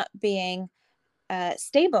not being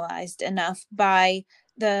stabilized enough by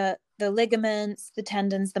the ligaments, the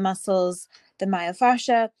tendons, the muscles, the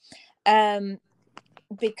myofascia, um,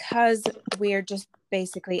 because we're just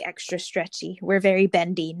basically extra stretchy. We're very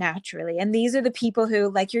bendy naturally. And these are the people who,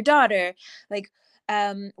 like your daughter, like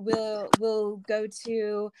will go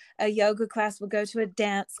to a yoga class, will go to a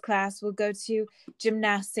dance class, will go to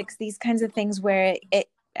gymnastics, these kinds of things where it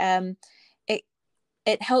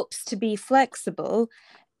it helps to be flexible.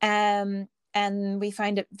 And we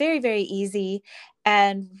find it very, very easy.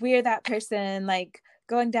 And we're that person like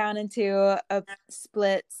going down into a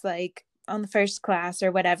splits like on the first class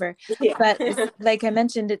or whatever. Yeah. But like I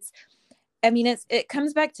mentioned, it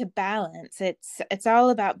comes back to balance. It's all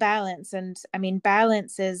about balance. And I mean,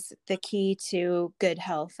 balance is the key to good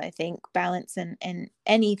health, I think, balance in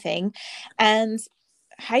anything. And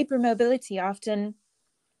hypermobility often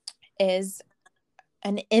is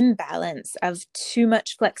an imbalance of too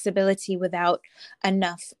much flexibility without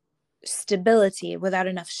enough stability, without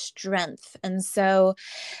enough strength. And so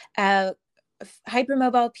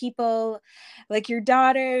hypermobile people like your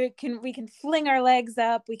daughter we can fling our legs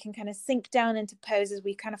up, we can kind of sink down into poses,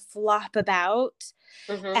 we kind of flop about.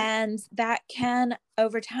 And that can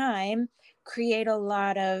over time create a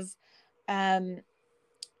lot of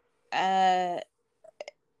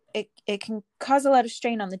it can cause a lot of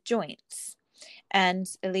strain on the joints, and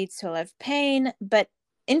it leads to a lot of pain. But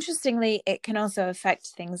interestingly, it can also affect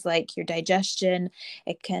things like your digestion.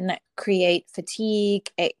 It can create fatigue.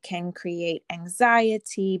 It can create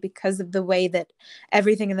anxiety because of the way that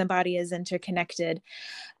everything in the body is interconnected.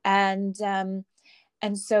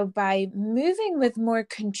 And so by moving with more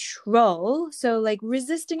control, so like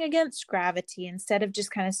resisting against gravity instead of just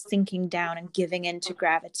kind of sinking down and giving into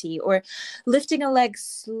gravity, or lifting a leg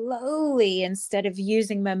slowly instead of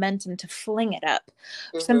using momentum to fling it up,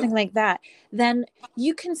 or something like that, then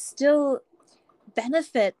you can still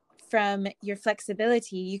benefit from your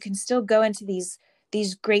flexibility. You can still go into these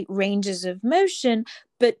great ranges of motion,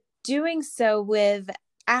 but doing so with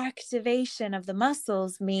activation of the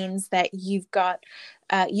muscles means that you've got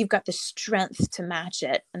the strength to match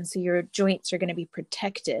it, and so your joints are going to be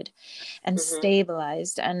protected and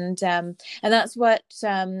stabilized. And that's what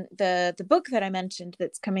the book that I mentioned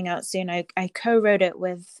that's coming out soon, I co-wrote it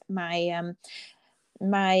with my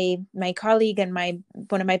my colleague and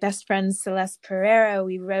one of my best friends, Celeste Pereira.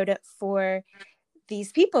 We wrote it for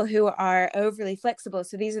these people who are overly flexible.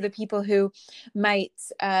 So these are the people who might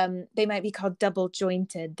they might be called double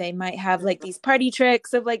jointed. They might have like these party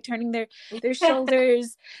tricks of like turning their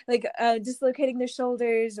shoulders, like dislocating their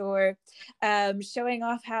shoulders, or showing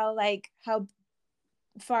off how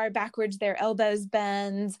far backwards their elbows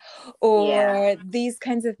bend, or these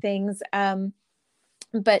kinds of things.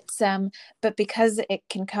 But because it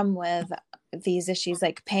can come with these issues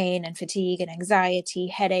like pain and fatigue and anxiety,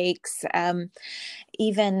 headaches,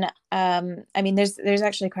 even I mean, there's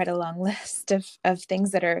actually quite a long list of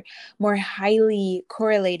things that are more highly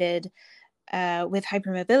correlated with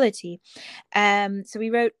hypermobility. So we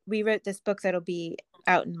wrote this book that'll be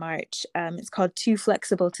out in March. It's called Too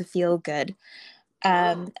Flexible to Feel Good.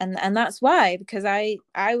 And that's why, because I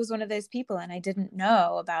was one of those people and I didn't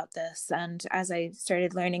know about this. And as I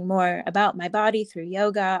started learning more about my body through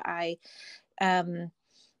yoga, I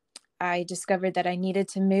discovered that I needed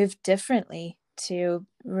to move differently to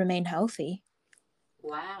remain healthy.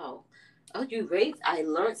 Wow. Oh, I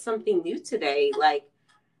learned something new today. Like,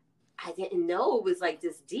 I didn't know it was like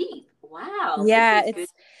this deep. Wow. Yeah,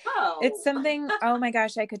 it's something. Oh my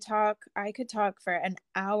gosh, I could talk for an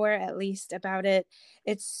hour at least about it.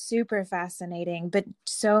 It's super fascinating, but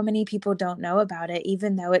so many people don't know about it,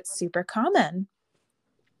 even though it's super common.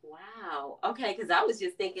 Wow. Okay, because I was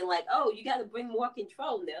just thinking like, oh, you got to bring more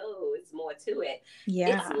control. No, it's more to it.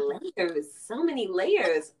 Yeah. It's layers, so many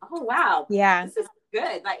layers. Oh wow. Yeah. This is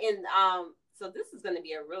good. Like, and so this is going to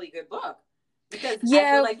be a really good book, because I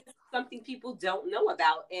Yeah. feel like it's something people don't know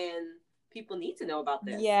about, and people need to know about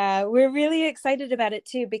this. Yeah, we're really excited about it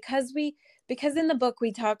too, because in the book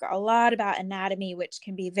we talk a lot about anatomy, which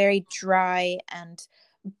can be very dry and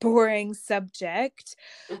boring subject.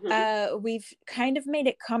 We've kind of made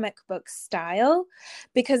it comic book style,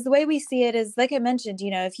 because the way we see it is, like I mentioned,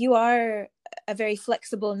 if you are a very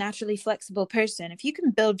flexible, naturally flexible person, if you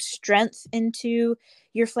can build strength into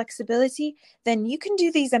your flexibility, then you can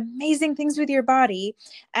do these amazing things with your body,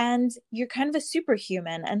 and you're kind of a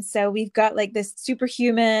superhuman. And so we've got like this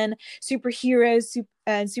superhuman, superheroes,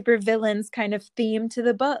 super villains kind of theme to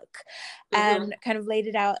the book, and kind of laid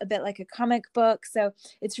it out a bit like a comic book. So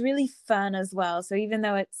it's really fun as well. So even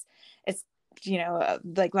though it's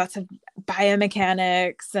like lots of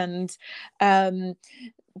biomechanics and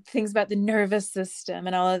things about the nervous system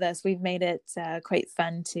and all of this, we've made it quite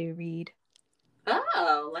fun to read.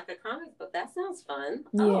 Oh, like a comic book. That sounds fun.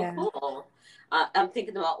 Oh, Yeah. cool. I'm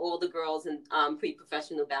thinking about all the girls in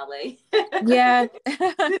pre-professional ballet. Yeah.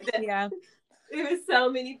 Yeah. There was so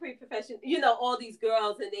many pre-professional, all these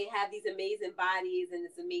girls, and they have these amazing bodies and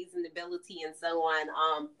this amazing ability and so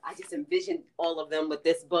on. I just envisioned all of them with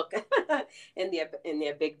this book in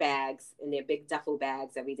their big bags, in their big duffel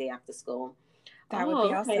bags every day after school. That would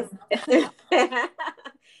be Oh, okay. awesome.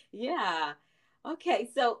 Yeah. Okay,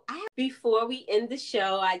 so before we end the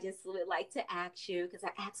show, I just would like to ask you, because I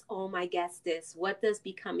ask all my guests this, what does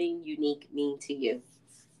becoming unique mean to you?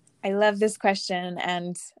 I love this question.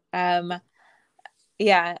 And um,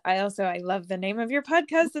 yeah, I love the name of your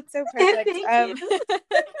podcast. It's so perfect. Thank you.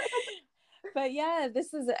 But yeah,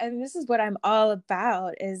 this is what I'm all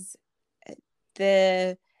about, is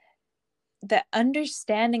the the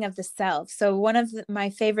understanding of the self. So one of my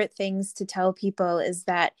favorite things to tell people is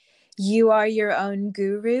that you are your own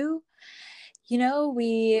guru.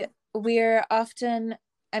 We're often,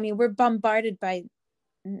 I mean, we're bombarded by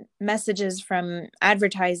messages from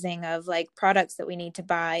advertising of like products that we need to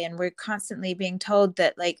buy, and we're constantly being told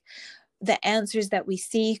that like the answers that we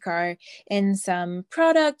seek are in some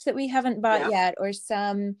product that we haven't bought Yeah. yet, or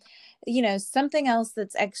something else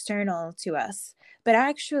that's external to us. But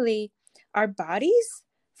actually, our bodies,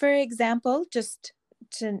 for example,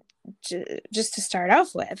 to just to start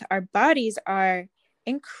off with, our bodies are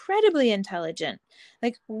incredibly intelligent,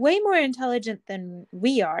 like way more intelligent than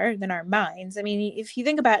we are, than our minds. I mean, if you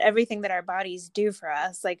think about everything that our bodies do for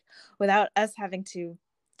us, like without us having to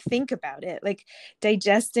think about it, like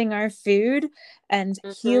digesting our food and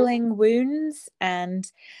Mm-hmm. healing wounds, and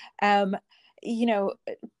um you know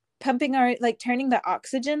pumping our, like turning the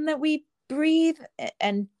oxygen that we breathe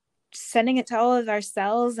and sending it to all of our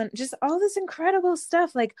cells, and just all this incredible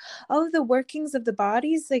stuff, like all of the workings of the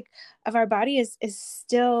bodies, like of our body is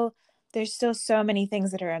still, there's still so many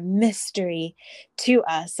things that are a mystery to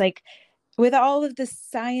us. Like with all of the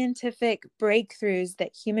scientific breakthroughs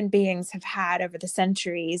that human beings have had over the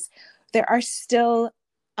centuries, there are still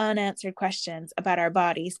unanswered questions about our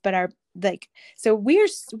bodies. But our, like, so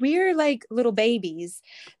we're like little babies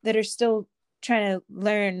that are still trying to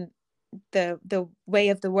learn the way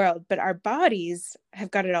of the world, but our bodies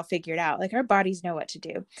have got it all figured out. Like our bodies know what to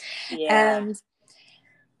do. Yeah. And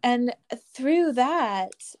and through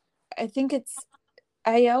that, I think it's,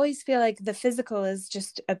 I always feel like the physical is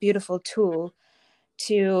just a beautiful tool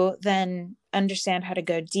to then understand how to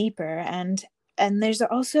go deeper. And there's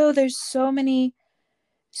so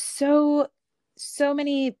so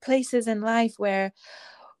many places in life where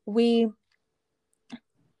we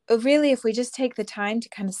really, if we just take the time to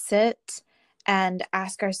kind of sit and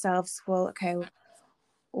ask ourselves, well, okay,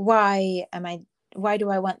 why am I, why do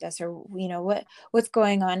I want this, or what's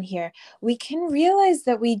going on here, we can realize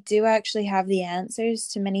that we do actually have the answers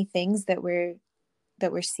to many things that we're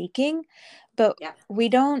seeking, but Yeah. we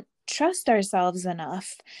don't trust ourselves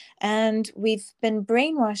enough. And we've been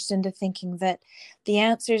brainwashed into thinking that the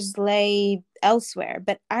answers lay elsewhere.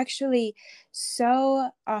 But actually,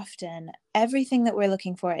 so often, everything that we're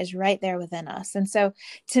looking for is right there within us. And so,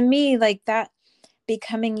 to me, like that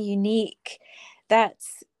becoming unique,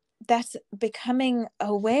 that's becoming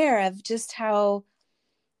aware of just how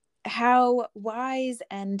wise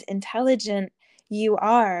and intelligent you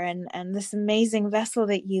are, and this amazing vessel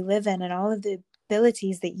that you live in, and all of the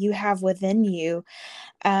abilities that you have within you,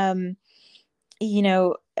 um you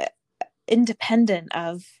know independent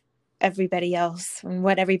of everybody else and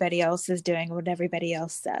what everybody else is doing, what everybody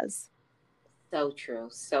else says. So true.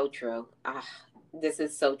 So true. This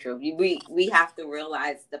is so true. We have to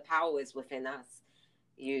realize the power is within us.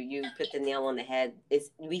 You put the nail on the head.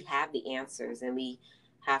 We have the answers, and we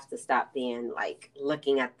have to stop being like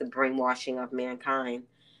looking at the brainwashing of mankind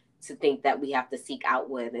to think that we have to seek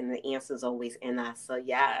outward, and the answer's always in us. So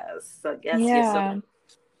yes. So yes, you're so Yeah.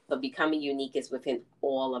 so becoming unique is within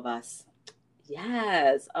all of us.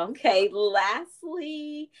 Yes. Okay.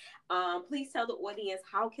 Lastly, please tell the audience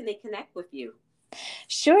how can they connect with you.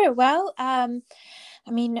 Sure. Well, I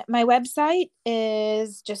mean, my website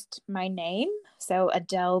is just my name. So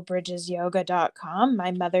adelebridgesyoga.com.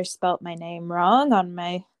 My mother spelt my name wrong on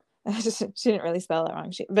my she didn't really spell it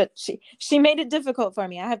wrong. But she made it difficult for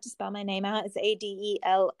me. I have to spell my name out. It's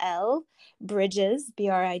Adell Bridges,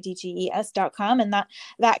 BRIDGES.com. And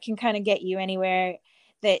that can kind of get you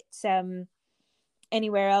that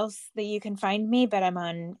anywhere else that you can find me. But I'm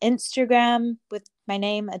on Instagram with my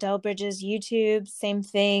name, Adele Bridges, YouTube, same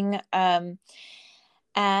thing. And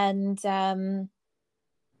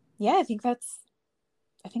yeah, I think that's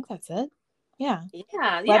it. Yeah. Yeah.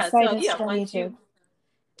 Yeah. Website, So yeah, Instagram, once YouTube. you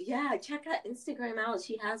Yeah, check her Instagram out.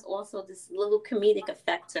 She has also this little comedic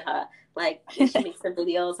effect to her. Like when she makes some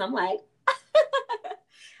videos, I'm like,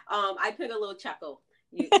 I put a little chuckle.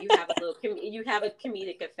 You have a little you have a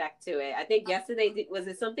comedic effect to it. I think yesterday was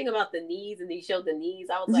it something about the knees, and you showed the knees.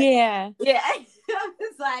 I was like, yeah.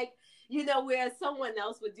 It's like, where someone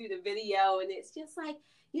else would do the video, and it's just like,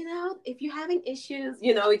 if you're having issues,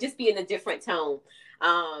 it just be in a different tone.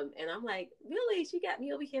 And I'm like, really, she got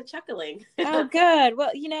me over here chuckling. Oh, good.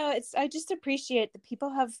 Well, I just appreciate that people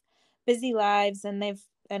have busy lives, and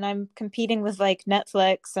I'm competing with like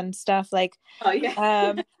Netflix and stuff like, oh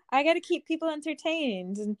yeah. I got to keep people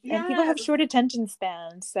entertained, and people have short attention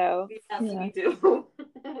spans. So yes, we do.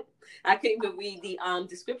 I couldn't even read the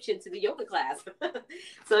description to the yoga class.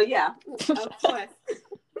 So yeah, of course.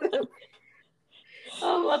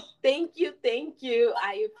 Oh, well, thank you.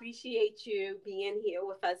 I appreciate you being here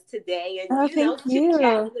with us today, and chit-chatting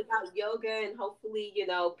about yoga, and hopefully,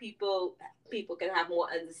 people can have more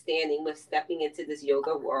understanding with stepping into this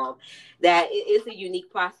yoga world. That it is a unique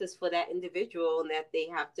process for that individual, and that they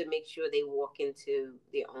have to make sure they walk into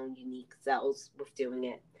their own unique selves with doing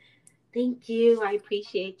it. Thank you. I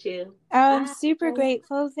appreciate you. I'm super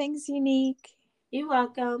grateful. Thanks, Unique. You're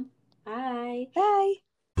welcome. Bye. Bye.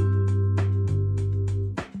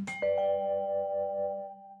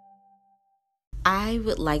 I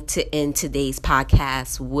would like to end today's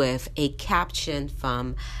podcast with a caption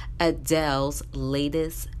from Adele's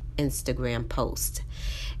latest Instagram post.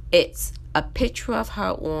 It's a picture of her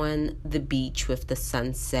on the beach with the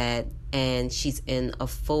sunset, and she's in a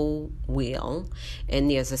full wheel. And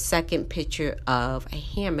there's a second picture of a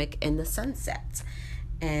hammock in the sunset.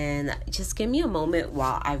 And just give me a moment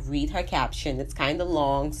while I read her caption. It's kind of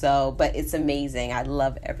long, but it's amazing. I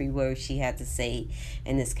love every word she had to say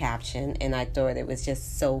in this caption, and I thought it was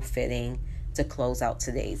just so fitting to close out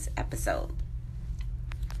today's episode.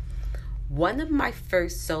 One of my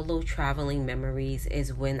first solo traveling memories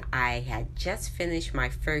is when I had just finished my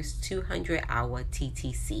first 200-hour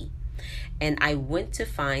TTC, and I went to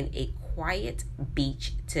find a quiet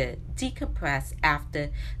beach to decompress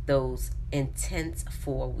after those intense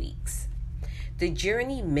 4 weeks. The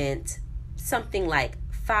journey meant something like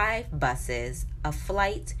 5 buses, a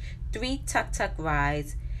flight, 3 tuk-tuk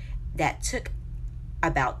rides that took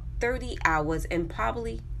about 30 hours and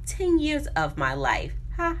probably 10 years of my life.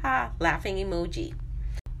 Ha ha, laughing emoji.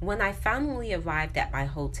 When I finally arrived at my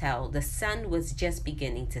hotel, the sun was just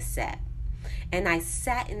beginning to set. And I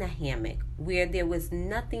sat in a hammock where there was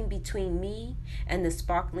nothing between me and the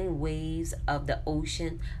sparkling waves of the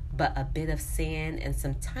ocean but a bit of sand and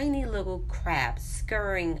some tiny little crabs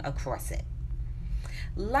scurrying across it.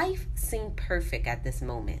 Life seemed perfect at this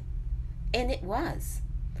moment, and it was.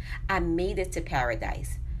 I made it to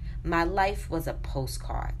paradise. My life was a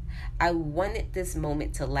postcard. I wanted this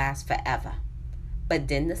moment to last forever. But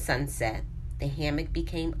then the sun set, the hammock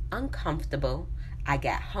became uncomfortable. I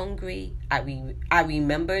got hungry. I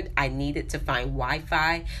remembered I needed to find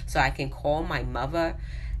Wi-Fi so I can call my mother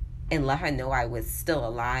and let her know I was still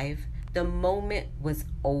alive. The moment was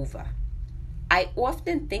over. I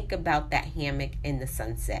often think about that hammock in the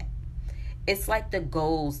sunset. It's like the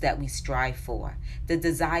goals that we strive for, the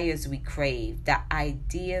desires we crave, the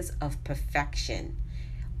ideas of perfection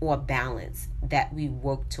or balance that we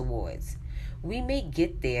work towards. We may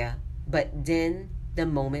get there, but then the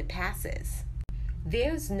moment passes.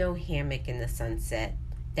 There's no hammock in the sunset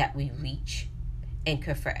that we reach and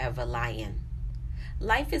could forever lie in.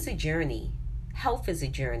 Life is a journey. Health is a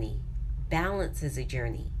journey. Balance is a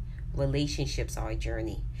journey. Relationships are a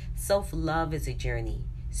journey. Self-love is a journey.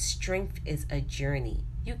 Strength is a journey.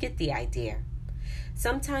 You get the idea.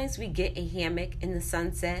 Sometimes we get a hammock in the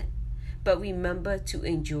sunset, but remember to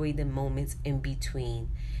enjoy the moments in between,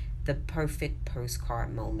 the perfect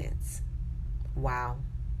postcard moments. Wow.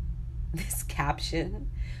 This caption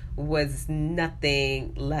was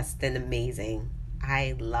nothing less than amazing.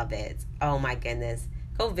 I love it. Oh my goodness.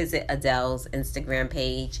 Go visit Adele's Instagram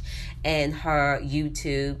page and her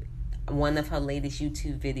YouTube. One of her latest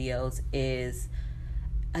YouTube videos is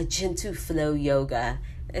a gentle flow yoga.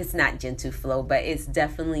 It's not gentle flow, but it's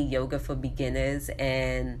definitely yoga for beginners,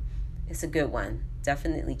 and it's a good one.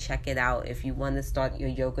 Definitely check it out if you want to start your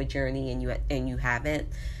yoga journey and you haven't.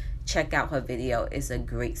 Check out her video. It's a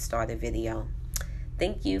great starter video.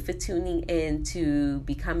 Thank you for tuning in to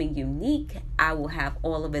Becoming Unique. I will have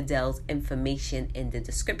all of Adele's information in the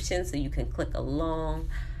description so you can click along.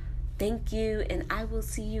 Thank you, and I will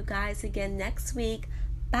see you guys again next week.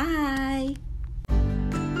 Bye.